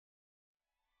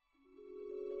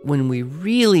when we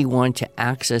really want to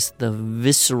access the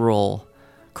visceral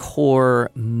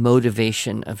core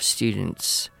motivation of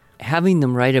students, having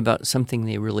them write about something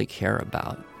they really care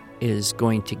about is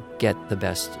going to get the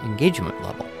best engagement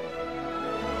level.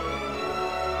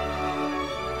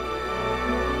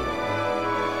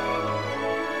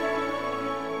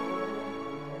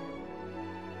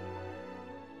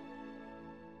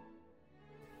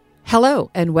 Hello,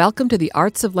 and welcome to the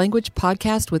Arts of Language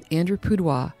podcast with Andrew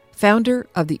Poudois, founder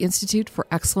of the Institute for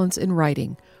Excellence in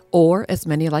Writing, or as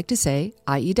many like to say,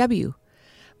 IEW.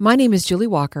 My name is Julie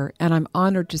Walker, and I'm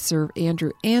honored to serve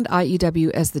Andrew and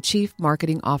IEW as the Chief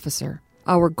Marketing Officer.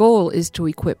 Our goal is to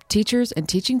equip teachers and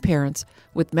teaching parents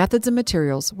with methods and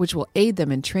materials which will aid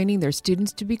them in training their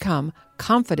students to become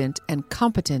confident and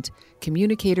competent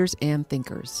communicators and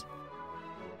thinkers.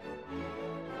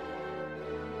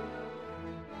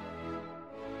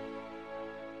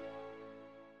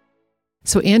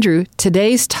 So, Andrew,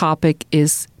 today's topic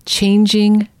is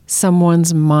changing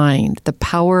someone's mind, the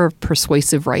power of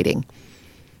persuasive writing.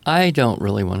 I don't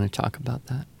really want to talk about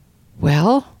that.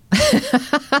 Well,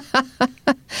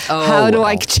 how do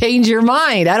I change your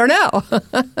mind? I don't know.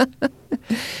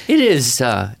 It is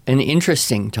an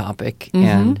interesting topic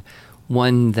and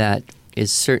one that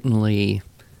is certainly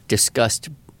discussed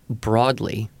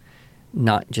broadly,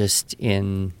 not just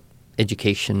in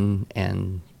education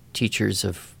and teachers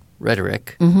of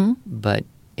rhetoric, but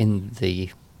in the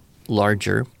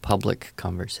larger public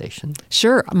conversation.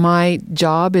 Sure. My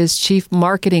job is Chief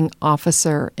Marketing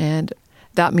Officer, and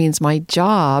that means my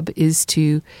job is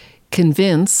to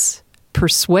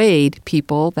persuade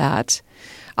people that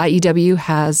IEW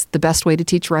has the best way to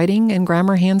teach writing and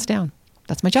grammar hands down.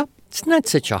 That's my job. It's not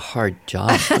such a hard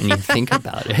job when you think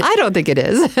about it. I don't think it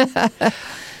is.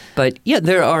 But yeah,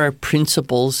 there are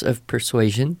principles of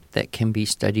persuasion that can be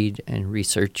studied and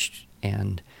researched,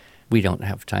 and we don't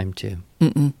have time to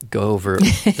go over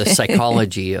the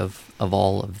psychology of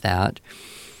all of that.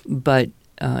 But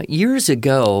years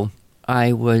ago,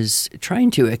 I was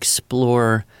trying to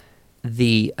explore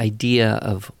the idea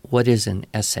of what is an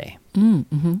essay.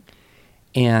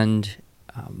 And,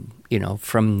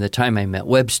 from the time I met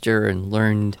Webster and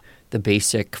learned the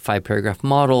basic 5-paragraph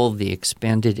model, the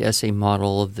expanded essay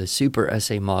model, the super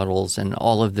essay models, and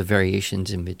all of the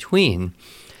variations in between,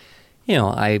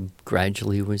 I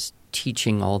gradually was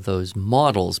teaching all those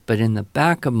models. But in the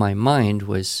back of my mind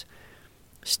was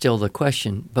still the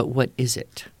question, but what is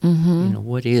it?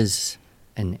 What is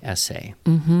an essay?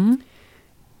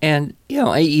 And,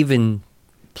 I even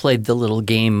played the little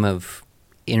game of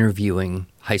interviewing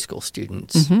high school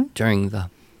students during the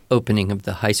opening of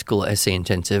the high school essay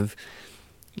intensive,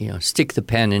 stick the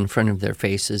pen in front of their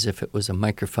face as if it was a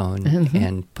microphone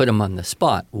and put them on the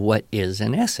spot. What is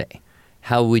an essay?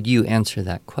 How would you answer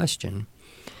that question?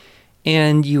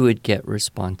 And you would get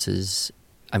responses.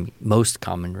 Most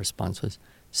common response was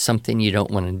something you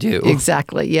don't want to do.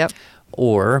 Exactly, yep.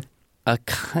 Or a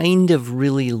kind of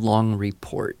really long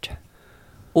report.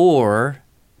 Or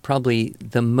probably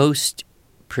the most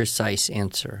precise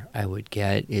answer I would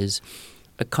get is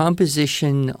a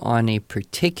composition on a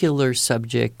particular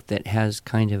subject that has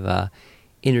kind of a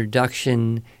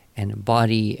introduction and a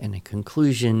body and a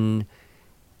conclusion.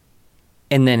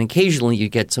 And then occasionally you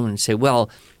get someone to say, well,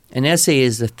 an essay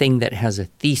is a thing that has a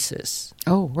thesis.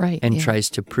 Oh, right. And tries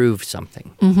to prove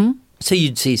something. So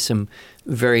you'd see some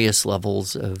various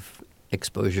levels of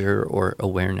exposure or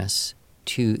awareness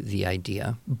to the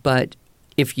idea. But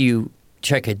if you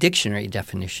check a dictionary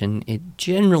definition, it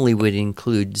generally would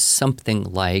include something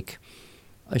like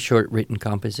a short written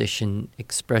composition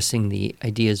expressing the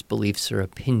ideas, beliefs, or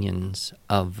opinions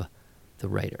of the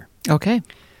writer. Okay.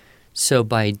 So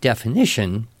by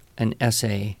definition, an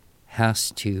essay has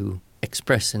to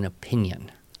express an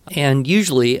opinion. And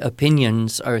usually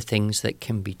opinions are things that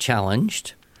can be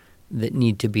challenged, that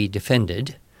need to be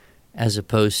defended, as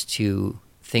opposed to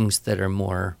things that are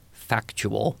more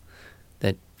factual,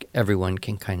 that everyone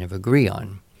can kind of agree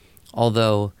on.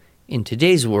 Although in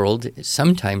today's world,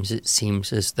 sometimes it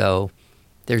seems as though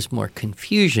there's more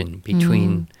confusion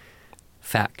between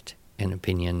fact and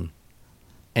opinion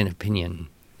and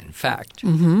fact.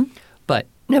 But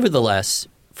nevertheless,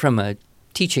 from a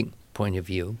teaching point of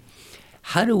view,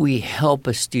 how do we help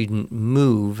a student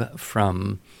move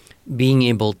from being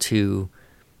able to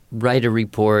write a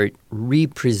report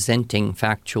representing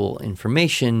factual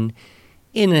information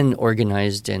in an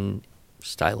organized and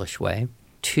stylish way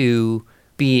to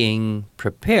being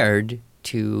prepared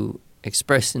to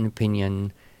express an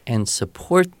opinion and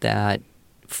support that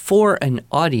for an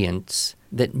audience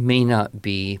that may not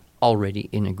be already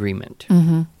in agreement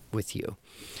with you?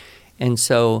 And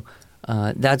so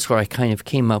that's where I kind of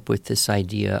came up with this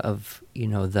idea of,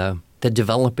 the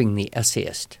developing the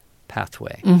essayist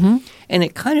pathway. Mm-hmm. And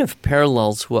it kind of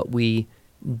parallels what we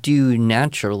do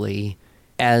naturally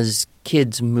as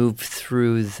kids move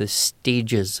through the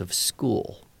stages of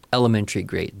school, elementary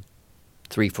grade,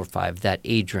 3, 4, 5, that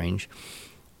age range.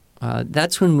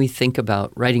 That's when we think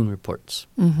about writing reports.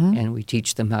 Mm-hmm. And we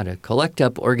teach them how to collect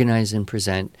up, organize, and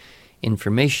present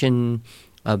information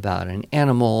about an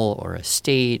animal or a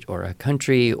state or a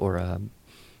country or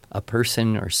a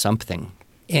person or something.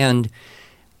 And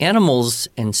animals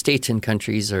and states and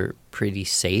countries are pretty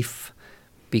safe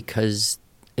because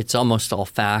it's almost all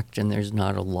fact and there's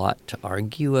not a lot to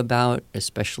argue about,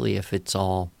 especially if it's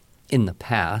all in the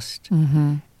past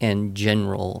Mm-hmm. and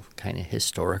general kind of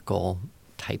historical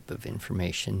type of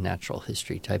information, natural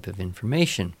history type of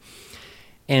information.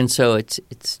 And so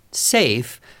it's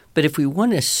safe, but if we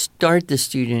want to start the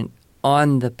student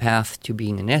on the path to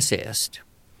being an essayist,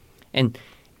 and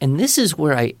this is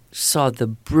where I saw the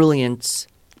brilliance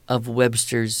of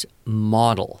Webster's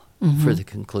model Mm-hmm. for the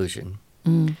conclusion.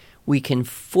 Mm. We can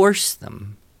force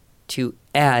them to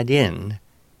add in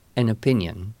an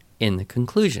opinion in the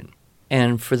conclusion.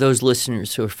 And for those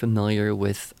listeners who are familiar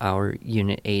with our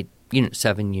Unit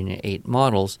 7, Unit 8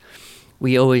 models,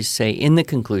 we always say in the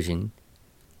conclusion,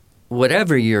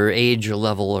 whatever your age or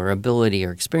level or ability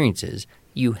or experience is,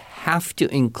 you have to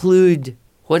include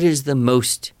what is the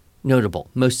most notable,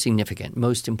 most significant,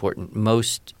 most important,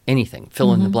 most anything,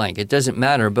 fill in the blank. It doesn't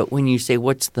matter, but when you say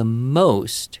what's the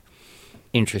most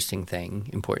interesting thing,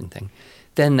 important thing,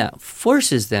 then that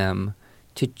forces them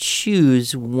to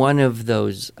choose one of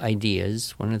those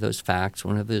ideas, one of those facts,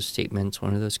 one of those statements,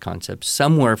 one of those concepts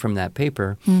somewhere from that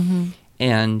paper Mm-hmm.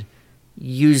 and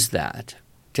use that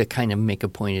to kind of make a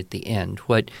point at the end.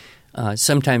 What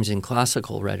sometimes in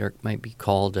classical rhetoric might be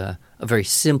called a very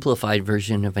simplified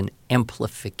version of an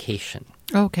amplification,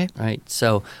 Okay. right?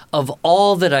 So of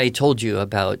all that I told you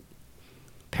about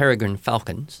peregrine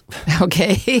falcons,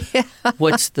 Okay.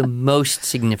 what's the most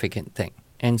significant thing?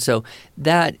 And so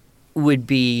that would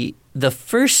be the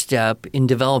first step in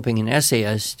developing an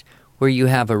essayist where you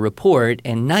have a report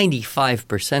and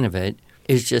 95% of it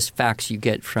is just facts you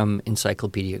get from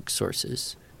encyclopedic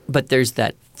sources. But there's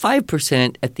that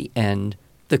 5% at the end,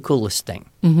 the coolest thing.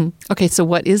 Mm-hmm. Okay, so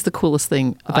what is the coolest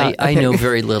thing about I know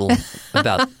very little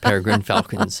about peregrine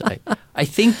falcons. I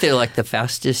think they're like the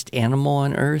fastest animal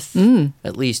on Earth.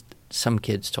 At least some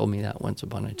kids told me that once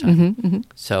upon a time. Mm-hmm, mm-hmm.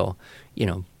 So,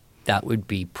 that would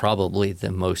be probably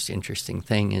the most interesting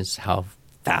thing is how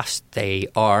fast they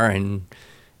are and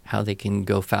how they can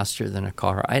go faster than a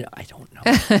car. I don't know.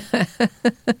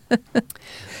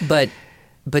 But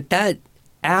that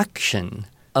action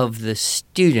of the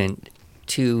student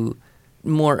to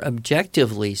more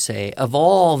objectively say, of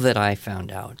all that I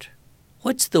found out,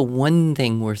 what's the one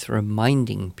thing worth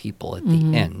reminding people at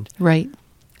the end? Right.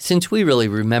 Since we really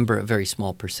remember a very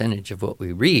small percentage of what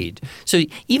we read. So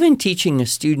even teaching a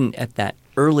student at that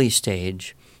early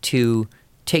stage to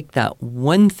take that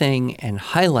one thing and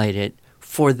highlight it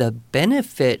for the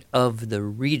benefit of the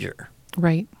reader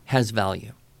Right. has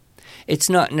value. It's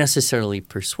not necessarily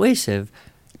persuasive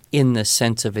in the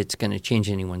sense of it's going to change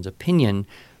anyone's opinion,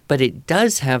 but it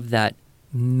does have that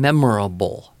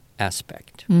memorable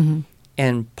aspect. Mm-hmm.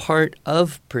 And part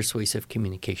of persuasive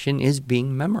communication is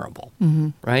being memorable,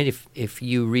 right? If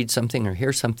you read something or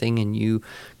hear something and you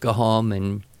go home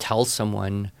and tell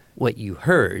someone what you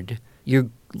heard, you're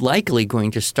likely going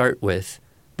to start with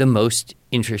the most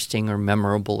interesting or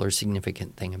memorable or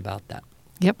significant thing about that.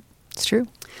 Yep, it's true.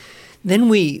 Then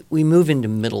we move into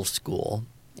middle school,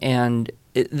 and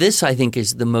this, I think,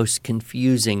 is the most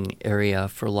confusing area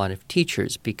for a lot of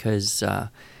teachers because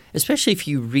especially if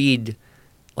you read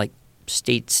like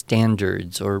state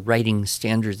standards or writing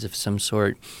standards of some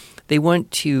sort, they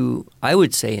want to, I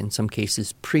would say in some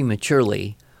cases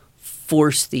prematurely,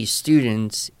 force these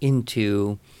students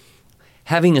into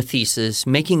having a thesis,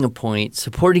 making a point,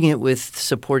 supporting it with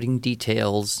supporting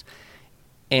details,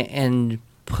 and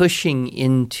pushing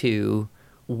into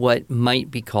what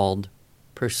might be called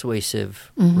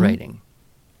persuasive writing.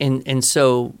 And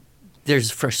so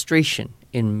there's frustration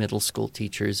in middle school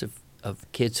teachers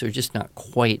of kids who are just not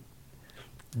quite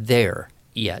there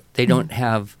yet. They don't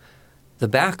have the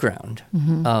background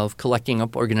of collecting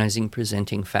up, organizing,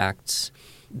 presenting facts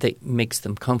that makes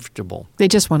them comfortable. They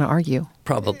just want to argue.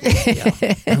 Probably,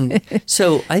 yeah.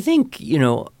 So I think,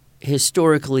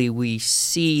 historically we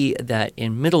see that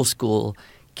in middle school,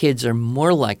 kids are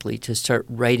more likely to start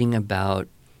writing about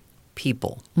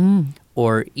people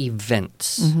or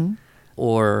events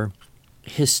or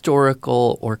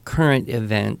historical or current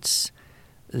events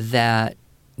that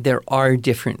there are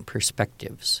different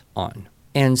perspectives on.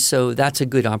 And so that's a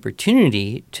good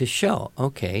opportunity to show,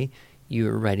 okay,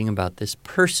 you're writing about this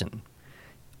person.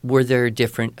 Were there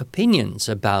different opinions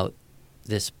about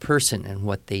this person and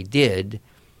what they did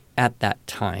at that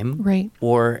time? Right.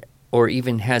 Or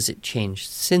even has it changed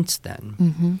since then?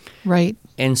 Mm-hmm. Right.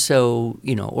 And so,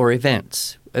 or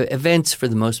events. Events, for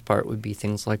the most part, would be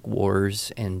things like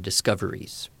wars and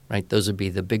discoveries, right? Those would be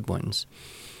the big ones.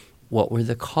 What were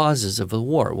the causes of a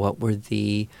war? What were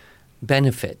the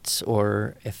benefits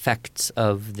or effects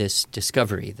of this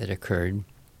discovery that occurred?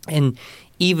 And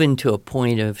even to a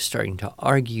point of starting to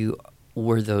argue,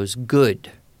 were those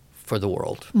good for the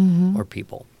world or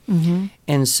people? Mm-hmm.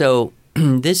 And so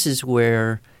this is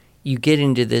where you get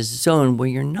into this zone where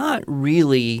you're not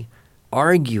really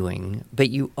arguing, but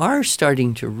you are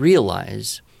starting to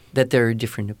realize that there are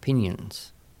different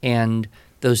opinions. And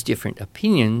those different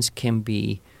opinions can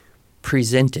be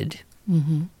presented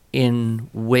in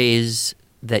ways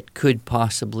that could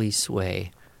possibly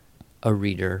sway a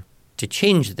reader to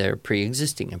change their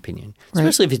pre-existing opinion,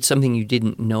 especially if it's something you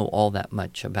didn't know all that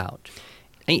much about.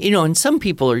 And some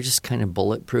people are just kind of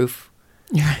bulletproof.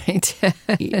 Right.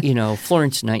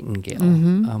 Florence Nightingale,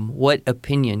 what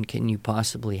opinion can you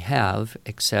possibly have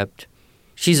except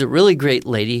she's a really great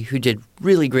lady who did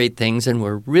really great things, and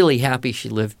we're really happy she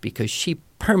lived because she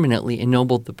permanently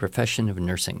ennobled the profession of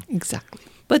nursing. Exactly.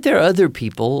 But there are other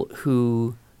people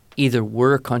who either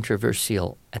were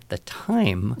controversial at the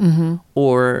time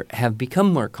or have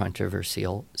become more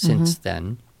controversial since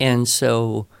then. And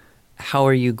so how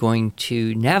are you going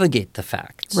to navigate the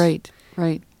facts? Right.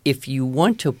 If you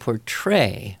want to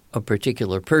portray a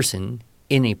particular person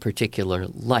in a particular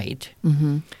light,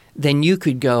 then you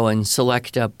could go and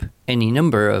select up any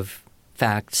number of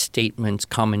facts, statements,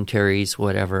 commentaries,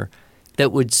 whatever,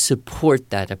 that would support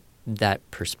that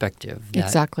perspective,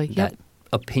 that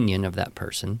opinion of that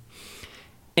person.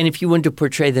 And if you want to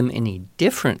portray them in a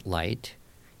different light,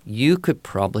 you could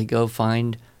probably go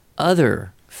find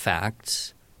other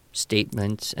facts,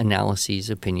 statements, analyses,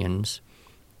 opinions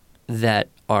that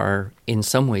are in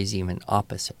some ways even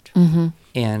opposite.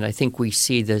 And I think we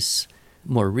see this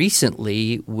more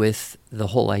recently with the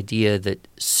whole idea that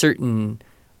certain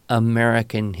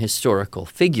American historical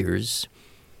figures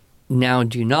now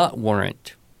do not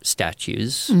warrant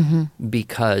statues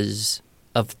because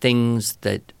of things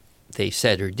that they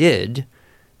said or did.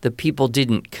 The people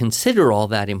didn't consider all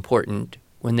that important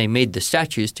when they made the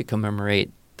statues to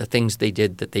commemorate the things they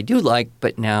did that they do like,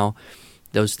 but now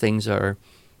those things are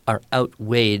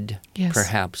outweighed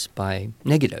perhaps by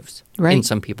negatives in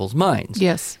some people's minds.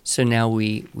 Yes. So now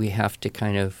we have to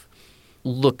kind of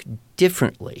look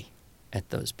differently at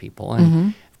those people.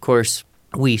 And of course,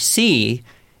 we see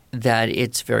that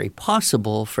it's very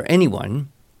possible for anyone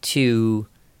to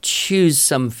choose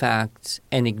some facts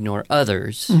and ignore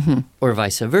others, or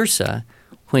vice versa,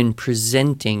 when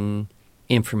presenting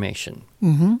information,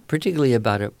 particularly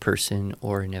about a person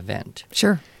or an event.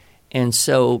 Sure. And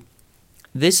so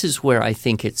this is where I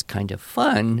think it's kind of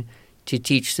fun to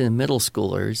teach to the middle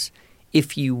schoolers.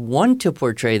 If you want to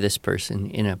portray this person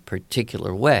in a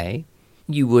particular way,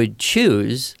 you would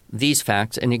choose these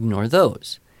facts and ignore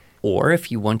those. Or if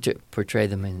you want to portray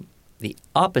them in the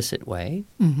opposite way,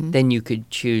 then you could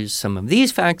choose some of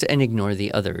these facts and ignore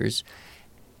the others.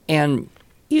 And,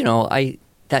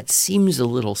 that seems a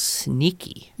little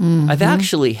sneaky. I've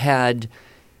actually had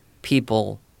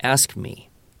people ask me,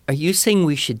 are you saying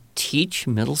we should teach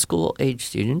middle school age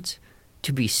students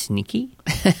to be sneaky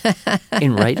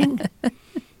in writing?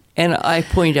 And I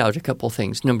point out a couple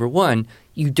things. Number one,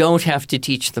 you don't have to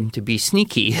teach them to be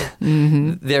sneaky.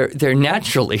 They're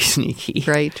naturally sneaky.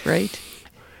 Right.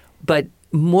 But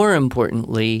more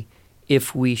importantly,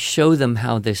 if we show them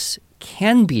how this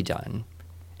can be done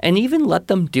and even let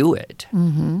them do it,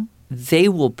 they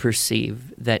will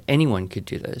perceive that anyone could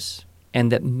do this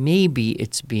and that maybe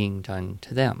it's being done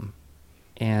to them.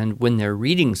 And when they're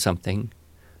reading something,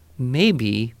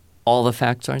 maybe all the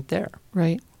facts aren't there.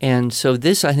 Right. And so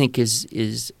this, I think,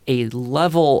 is a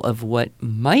level of what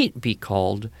might be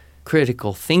called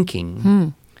critical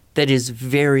thinking that is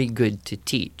very good to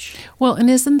teach. Well, and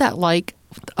isn't that like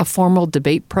a formal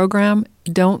debate program?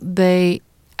 Don't they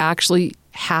actually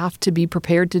have to be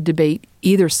prepared to debate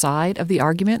either side of the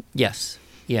argument? Yes.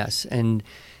 And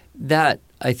that,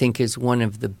 I think, is one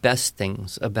of the best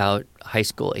things about high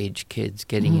school age kids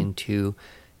getting into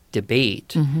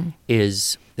debate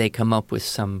is they come up with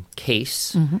some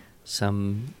case,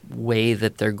 some way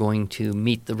that they're going to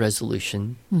meet the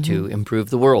resolution to improve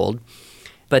the world.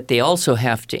 But they also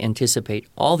have to anticipate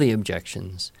all the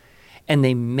objections. And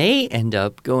they may end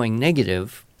up going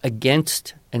negative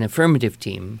against an affirmative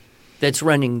team that's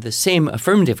running the same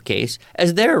affirmative case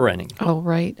as they're running. Oh,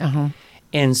 right. Uh-huh.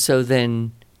 And so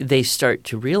then they start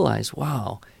to realize,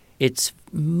 wow, it's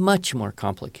much more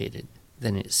complicated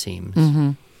than it seems.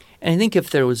 Mm-hmm. And I think if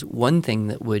there was one thing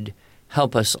that would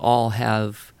help us all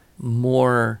have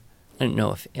more, I don't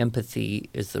know if empathy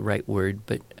is the right word,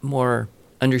 but more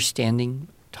understanding,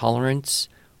 tolerance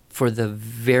for the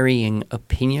varying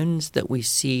opinions that we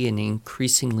see in an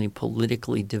increasingly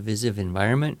politically divisive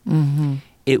environment,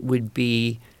 it would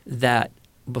be that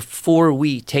before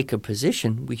we take a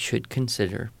position, we should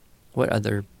consider what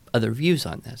other views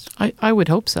on this. I would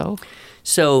hope so.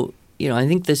 So, I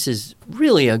think this is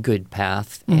really a good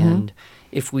path. And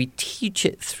if we teach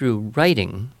it through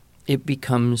writing, it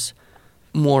becomes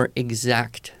more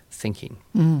exact thinking,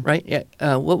 right?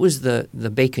 What was the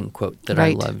Bacon quote that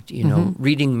I loved?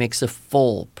 Reading makes a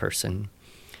full person.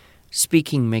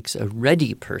 Speaking makes a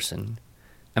ready person.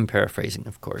 I'm paraphrasing,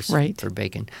 of course, for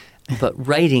Bacon. But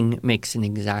writing makes an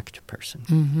exact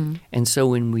person. And so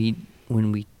when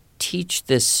we teach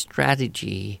this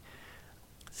strategy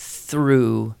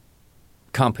through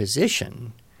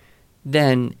composition,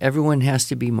 then everyone has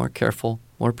to be more careful,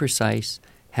 more precise,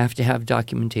 have to have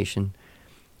documentation.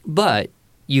 But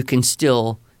you can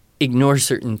still ignore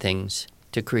certain things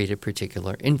to create a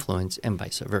particular influence and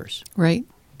vice versa. Right.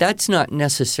 That's not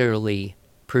necessarily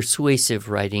persuasive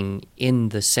writing in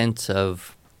the sense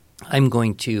of I'm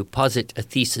going to posit a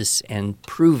thesis and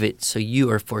prove it so you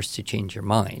are forced to change your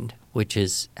mind, which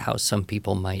is how some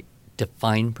people might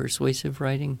define persuasive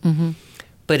writing.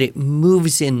 But it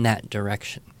moves in that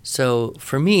direction. So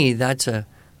for me, that's a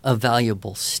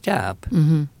valuable step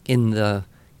in the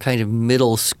kind of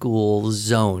middle school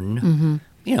zone,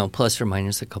 plus or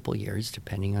minus a couple years,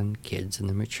 depending on kids and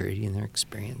their maturity and their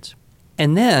experience.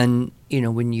 And then,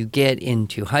 when you get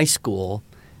into high school,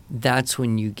 that's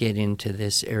when you get into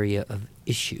this area of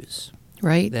issues,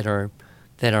 right? That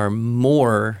are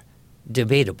more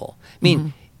debatable. I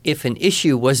mean, if an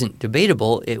issue wasn't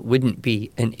debatable, it wouldn't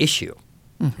be an issue,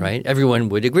 right? Everyone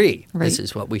would agree. Right. This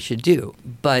is what we should do.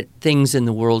 But things in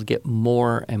the world get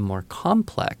more and more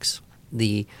complex.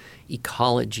 The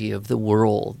ecology of the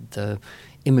world, the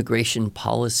immigration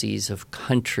policies of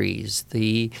countries,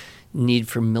 the need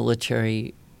for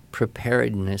military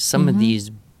preparedness, some of these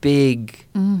big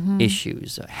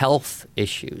issues, health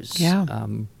issues,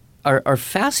 are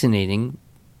fascinating.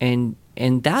 And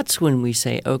that's when we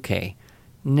say, okay,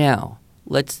 now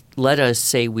let us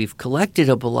say we've collected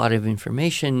up a lot of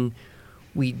information.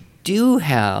 We do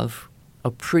have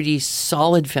a pretty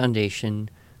solid foundation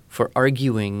for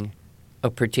arguing a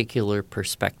particular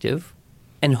perspective.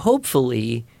 And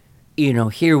hopefully,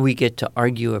 here we get to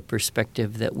argue a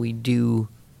perspective that we do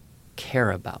care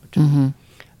about.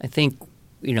 I think,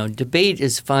 debate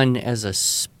is fun as a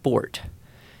sport.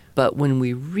 But when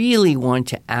we really want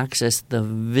to access the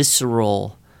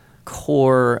visceral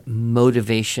core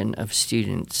motivation of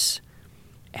students,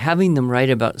 having them write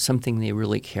about something they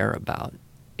really care about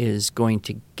is going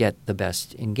to get the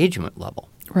best engagement level.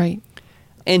 Right.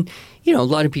 And, a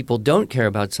lot of people don't care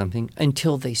about something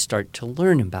until they start to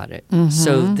learn about it.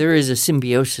 So there is a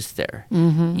symbiosis there.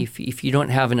 If you don't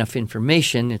have enough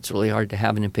information, it's really hard to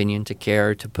have an opinion, to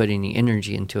care, to put any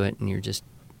energy into it, and you're just,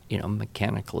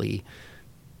 mechanically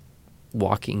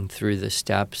walking through the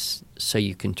steps so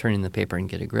you can turn in the paper and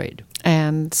get a grade.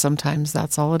 And sometimes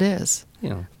that's all it is.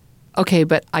 Yeah. Okay,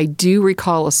 but I do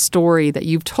recall a story that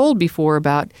you've told before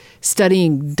about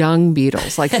studying dung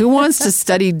beetles. Like, who wants to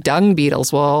study dung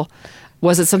beetles? Well,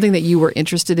 was it something that you were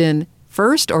interested in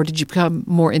first, or did you become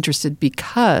more interested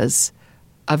because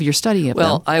of your study of them?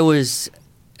 Well, I was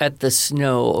at the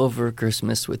snow over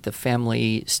Christmas with the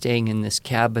family staying in this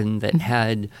cabin that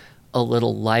had a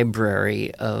little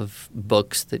library of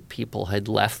books that people had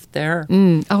left there.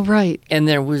 Oh, right. And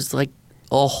there was like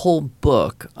a whole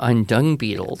book on dung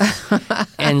beetles.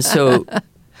 And so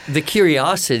the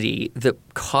curiosity that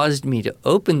caused me to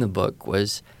open the book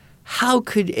was, how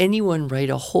could anyone write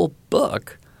a whole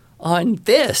book on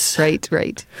this?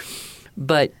 Right.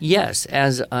 But yes,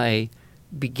 as I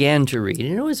began to read,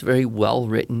 and it was very well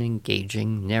written,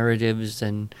 engaging narratives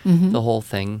and the whole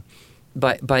thing,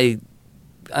 by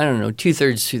I don't know,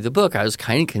 2/3 through the book, I was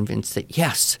kind of convinced that,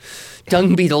 yes,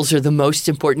 dung beetles are the most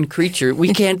important creature.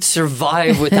 We can't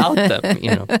survive without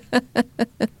them,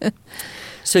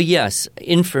 So yes,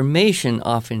 information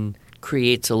often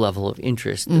creates a level of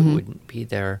interest that wouldn't be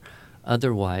there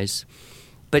otherwise.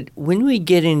 But when we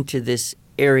get into this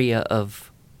area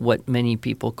of what many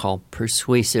people call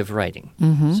persuasive writing,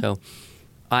 so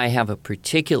I have a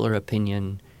particular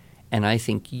opinion, and I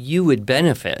think you would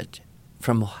benefit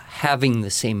from having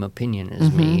the same opinion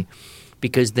as me,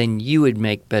 because then you would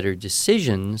make better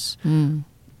decisions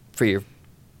for your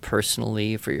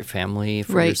personally, for your family,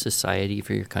 for your society,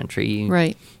 for your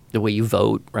country, the way you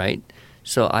vote, right?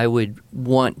 So I would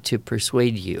want to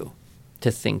persuade you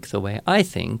to think the way I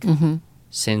think,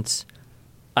 since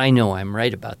I know I'm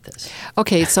right about this.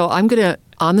 Okay, so I'm going to,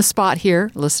 on the spot here,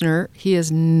 listener, he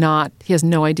has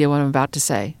no idea what I'm about to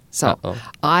say. So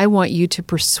I want you to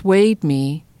persuade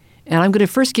me, and I'm going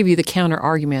to first give you the counter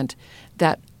argument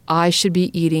that I should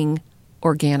be eating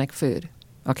organic food.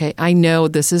 Okay, I know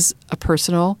this is a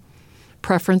personal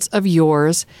preference of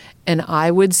yours, and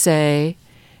I would say,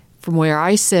 from where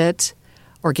I sit,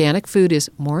 organic food is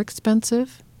more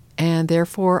expensive, and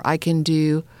therefore I can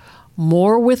do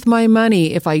more with my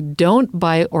money. If I don't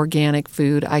buy organic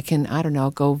food, I can,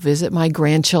 go visit my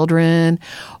grandchildren,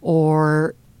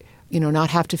 or, not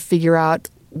have to figure out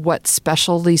what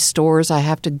specialty stores I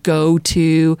have to go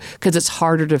to because it's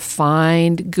harder to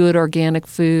find good organic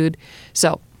food.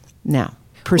 So now,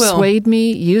 persuade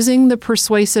me using the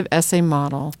persuasive essay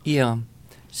model. Yeah.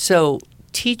 So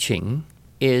teaching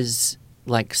is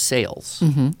like sales.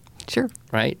 Sure.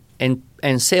 Right?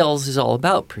 And sales is all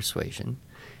about persuasion.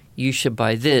 You should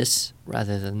buy this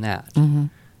rather than that.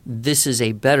 This is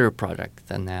a better product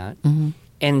than that.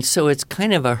 And so it's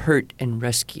kind of a hurt and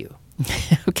rescue.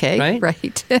 Okay,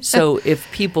 right. So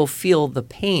if people feel the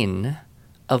pain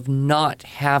of not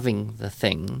having the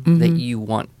thing that you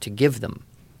want to give them,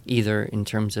 either in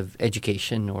terms of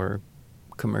education or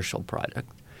commercial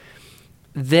product,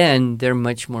 then they're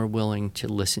much more willing to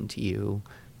listen to you,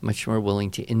 much more willing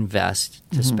to invest,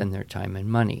 to spend their time and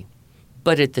money.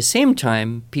 But at the same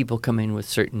time, people come in with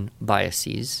certain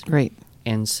biases. Right.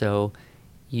 And so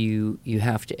you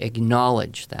have to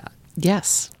acknowledge that.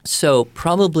 Yes. So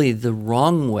probably the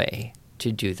wrong way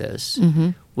to do this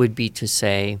would be to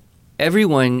say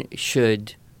everyone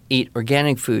should eat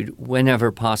organic food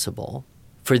whenever possible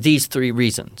for these 3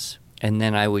 reasons. And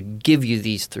then I would give you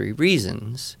these 3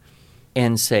 reasons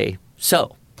and say,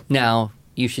 so now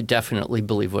you should definitely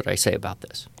believe what I say about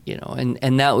this.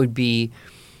 And that would be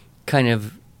kind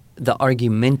of the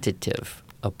argumentative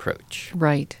approach.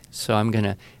 Right. So I'm going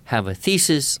to have a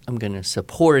thesis. I'm going to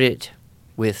support it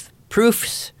with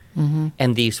proofs.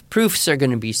 And these proofs are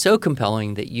going to be so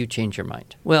compelling that you change your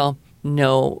mind. Well,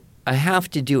 no, I have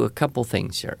to do a couple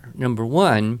things here. Number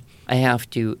one, I have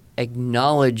to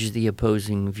acknowledge the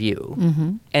opposing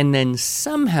view and then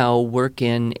somehow work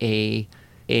in a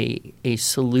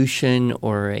solution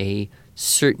or a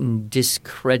certain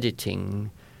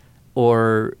discrediting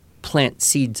or plant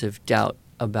seeds of doubt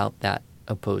about that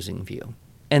opposing view.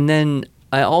 And then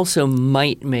I also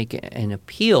might make an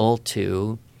appeal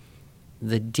to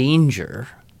the danger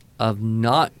of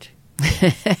not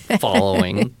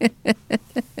following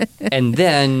and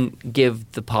then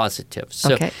give the positives.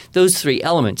 So those 3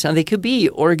 elements. Now, they could be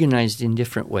organized in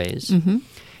different ways.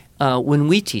 When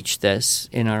we teach this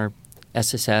in our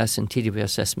SSS and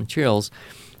TWSS materials,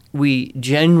 we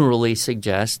generally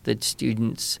suggest that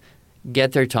students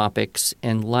get their topics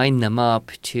and line them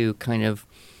up to kind of,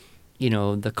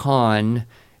 the con,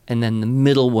 and then the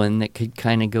middle one that could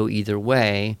kind of go either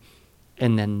way,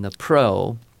 and then the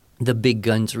pro, the big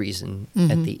guns reason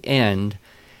at the end.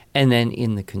 And then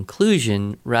in the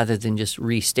conclusion, rather than just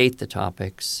restate the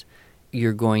topics,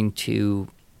 you're going to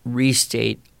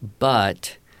restate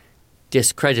but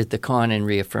discredit the con and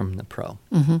reaffirm the pro.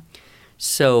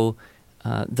 So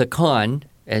the con,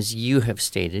 as you have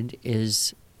stated,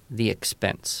 is the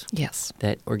expense. Yes.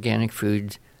 That organic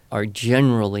foods are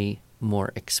generally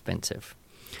more expensive.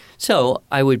 So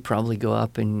I would probably go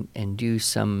up and do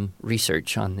some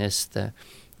research on this.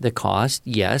 The cost,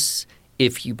 yes,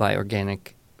 if you buy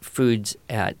organic foods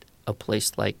at a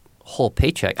place like Whole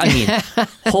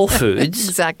Foods.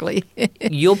 Exactly.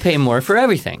 You'll pay more for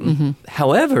everything.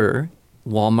 However,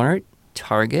 Walmart,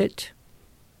 Target,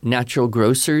 natural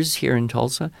grocers here in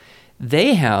Tulsa,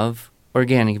 they have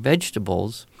organic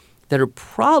vegetables that are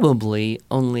probably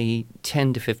only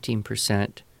 10 to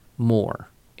 15% more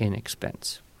in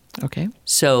expense. Okay.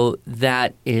 So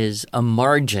that is a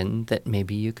margin that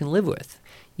maybe you can live with.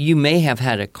 You may have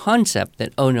had a concept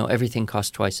that, oh no, everything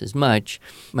costs twice as much.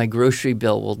 My grocery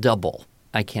bill will double.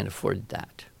 I can't afford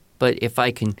that. But if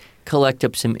I can collect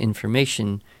up some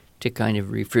information to kind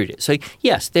of refute it. So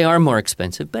yes, they are more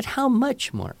expensive, but how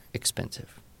much more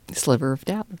expensive? Sliver of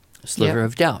doubt. Sliver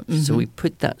of doubt. So we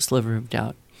put that sliver of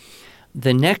doubt.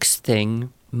 The next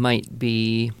thing might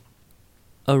be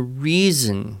a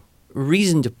reason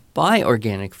to buy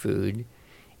organic food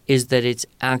is that it's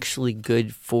actually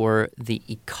good for the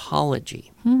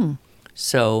ecology.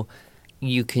 So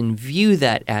you can view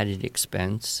that added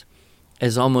expense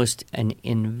as almost an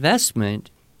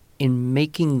investment in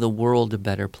making the world a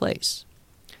better place.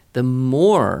 The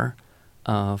more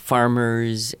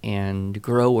farmers and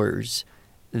growers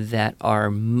that are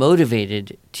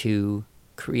motivated to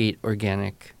create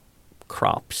organic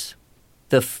crops,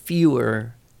 the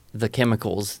fewer the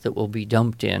chemicals that will be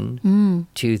dumped in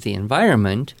to the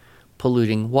environment,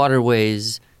 polluting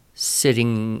waterways,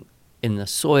 sitting in the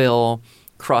soil,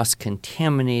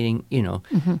 cross-contaminating,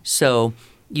 So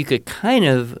you could kind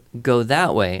of go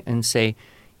that way and say,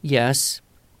 yes,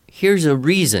 here's a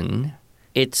reason.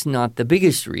 It's not the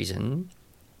biggest reason,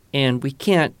 and we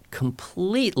can't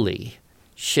completely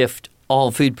shift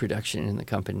all food production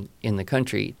in the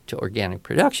country to organic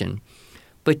production.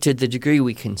 But to the degree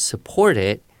we can support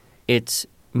it, it's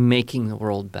making the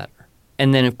world better.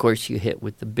 And then, of course, you hit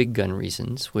with the big gun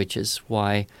reasons, which is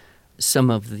why some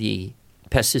of the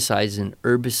pesticides and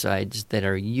herbicides that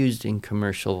are used in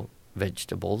commercial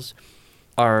vegetables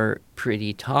are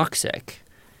pretty toxic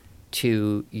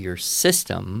to your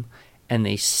system, and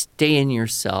they stay in your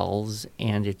cells,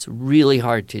 and it's really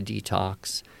hard to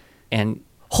detox. And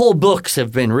whole books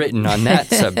have been written on that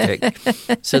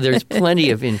subject. So there's plenty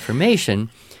of information.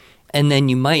 And then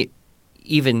you might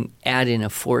even add in a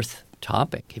fourth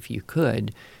topic, if you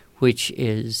could, which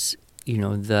is,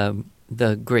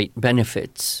 the great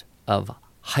benefits of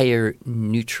higher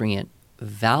nutrient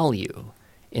value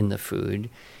in the food.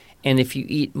 And if you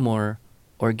eat more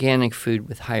organic food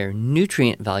with higher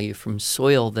nutrient value from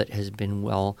soil that has been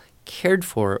well cared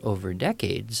for over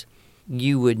decades,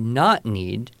 you would not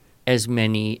need as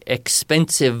many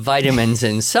expensive vitamins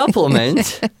and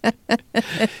supplements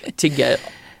to get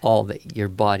all that your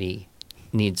body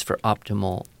needs for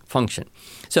optimal function.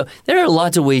 So there are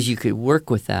lots of ways you could work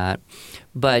with that,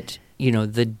 but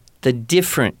the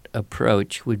different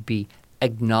approach would be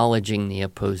acknowledging the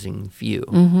opposing view.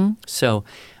 Mm-hmm. So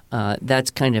that's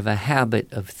kind of a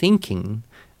habit of thinking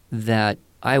that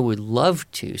I would love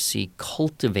to see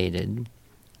cultivated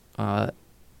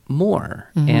more.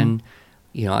 Mm-hmm. And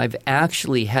I've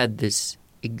actually had this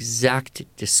exact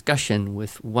discussion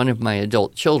with one of my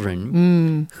adult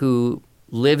children who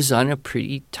lives on a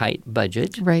pretty tight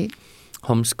budget, right?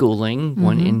 Homeschooling,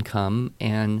 one income,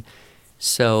 and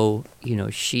so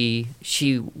she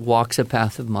walks a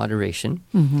path of moderation.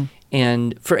 Mm-hmm.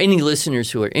 And for any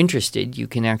listeners who are interested, you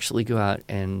can actually go out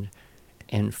and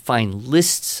find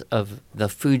lists of the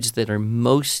foods that are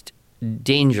most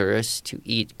dangerous to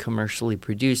eat commercially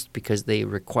produced because they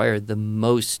require the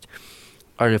most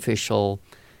artificial,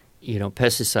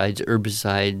 pesticides,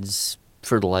 herbicides,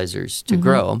 fertilizers to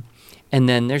grow. And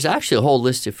then there's actually a whole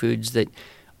list of foods that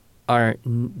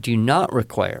do not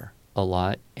require a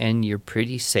lot, and you're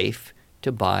pretty safe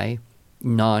to buy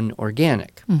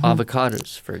non-organic.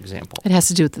 Avocados, for example. It has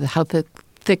to do with how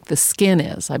thick the skin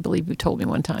is, I believe you told me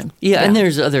one time. Yeah. And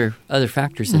there's other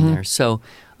factors in there. So,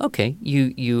 okay,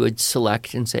 you would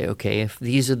select and say, okay, if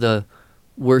these are the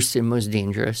worst and most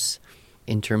dangerous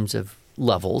in terms of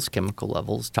levels, chemical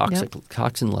levels,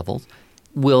 toxin levels,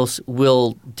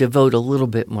 we'll devote a little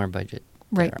bit more budget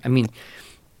right there. I mean,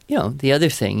 the other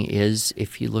thing is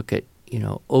if you look at,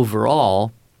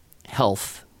 overall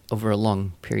health over a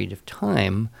long period of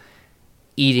time,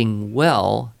 eating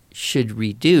well should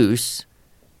reduce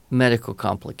medical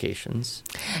complications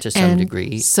to some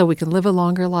degree. So we can live a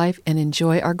longer life and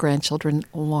enjoy our grandchildren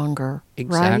longer.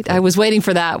 Exactly. Right? I was waiting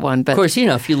for that one. But of course,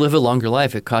 if you live a longer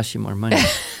life, it costs you more money.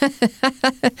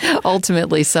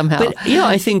 Ultimately, somehow. But,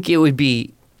 I think it would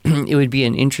be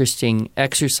an interesting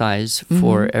exercise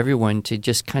for everyone to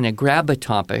just kind of grab a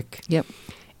topic. Yep.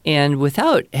 And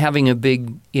without having a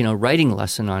big, writing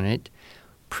lesson on it,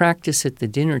 practice at the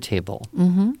dinner table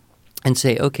and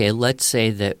say, okay, let's say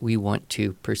that we want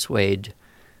to persuade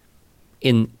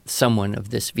in someone of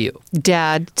this view.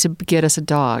 Dad, to get us a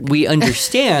dog. We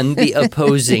understand the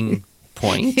opposing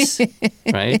points,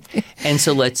 right? And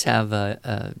so let's have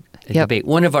a debate.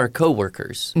 One of our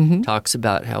coworkers talks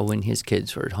about how when his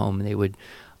kids were at home, they would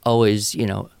always,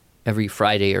 every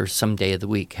Friday or some day of the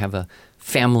week have a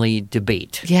family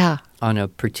debate on a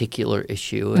particular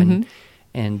issue,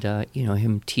 and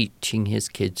him teaching his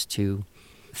kids to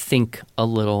think a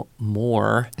little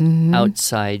more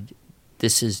outside.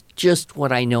 This is just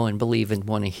what I know and believe and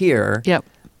want to hear.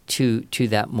 To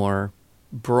that more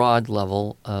broad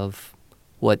level of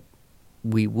what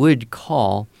we would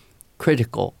call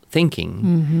critical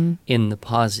thinking in the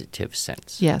positive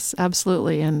sense. Yes,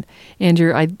 absolutely. And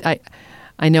Andrew,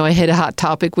 I know I hit a hot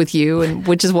topic with you, and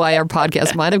which is why our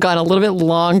podcast might have gone a little bit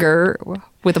longer,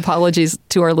 with apologies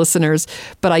to our listeners.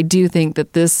 But I do think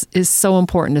that this is so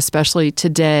important, especially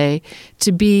today,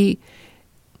 to be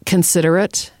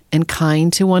considerate and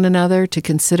kind to one another, to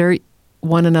consider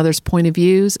one another's point of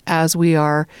views as we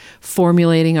are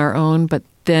formulating our own, but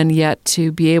then yet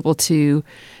to be able to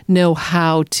know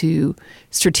how to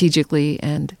strategically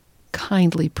and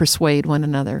kindly persuade one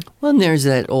another. Well, and there's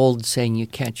that old saying, you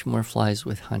catch more flies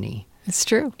with honey. It's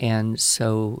true. And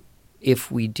so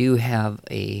if we do have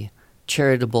a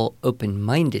charitable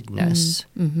open-mindedness,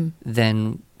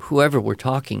 then whoever we're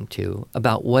talking to,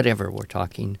 about whatever we're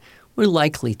talking, we're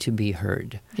likely to be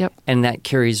heard. Yep. And that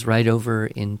carries right over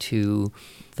into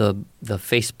the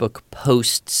Facebook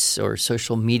posts or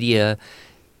social media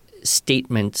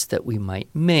statements that we might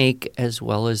make, as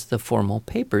well as the formal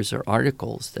papers or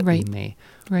articles that we may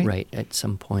write at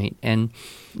some point. And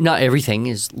not everything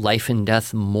is life and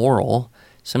death moral.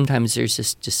 Sometimes there's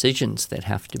just decisions that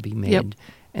have to be made. Yep.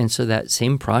 And so that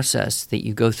same process that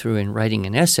you go through in writing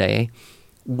an essay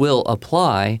will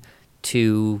apply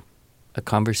to a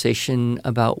conversation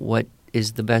about what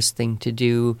is the best thing to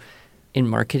do in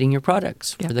marketing your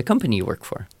products for the company you work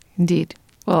for. Indeed.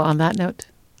 Well, on that note,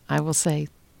 I will say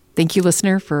thank you,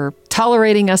 listener, for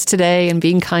tolerating us today and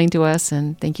being kind to us.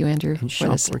 And thank you, Andrew. And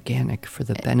shop organic for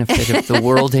the benefit of the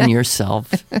world and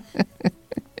yourself.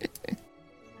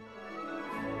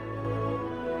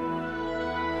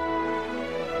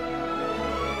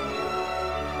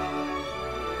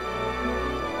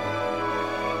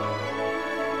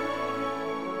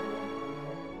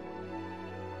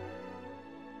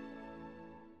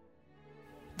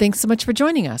 Thanks so much for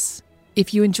joining us.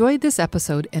 If you enjoyed this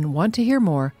episode and want to hear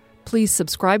more, please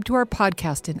subscribe to our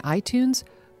podcast in iTunes,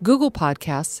 Google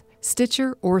Podcasts,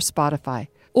 Stitcher, or Spotify,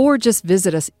 or just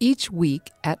visit us each week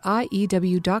at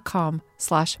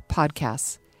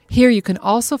iew.com/podcasts. Here you can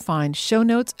also find show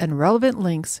notes and relevant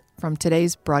links from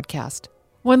today's broadcast.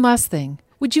 One last thing,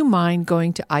 would you mind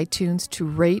going to iTunes to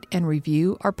rate and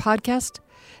review our podcast?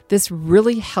 This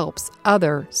really helps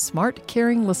other smart,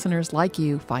 caring listeners like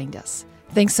you find us.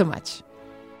 Thanks so much.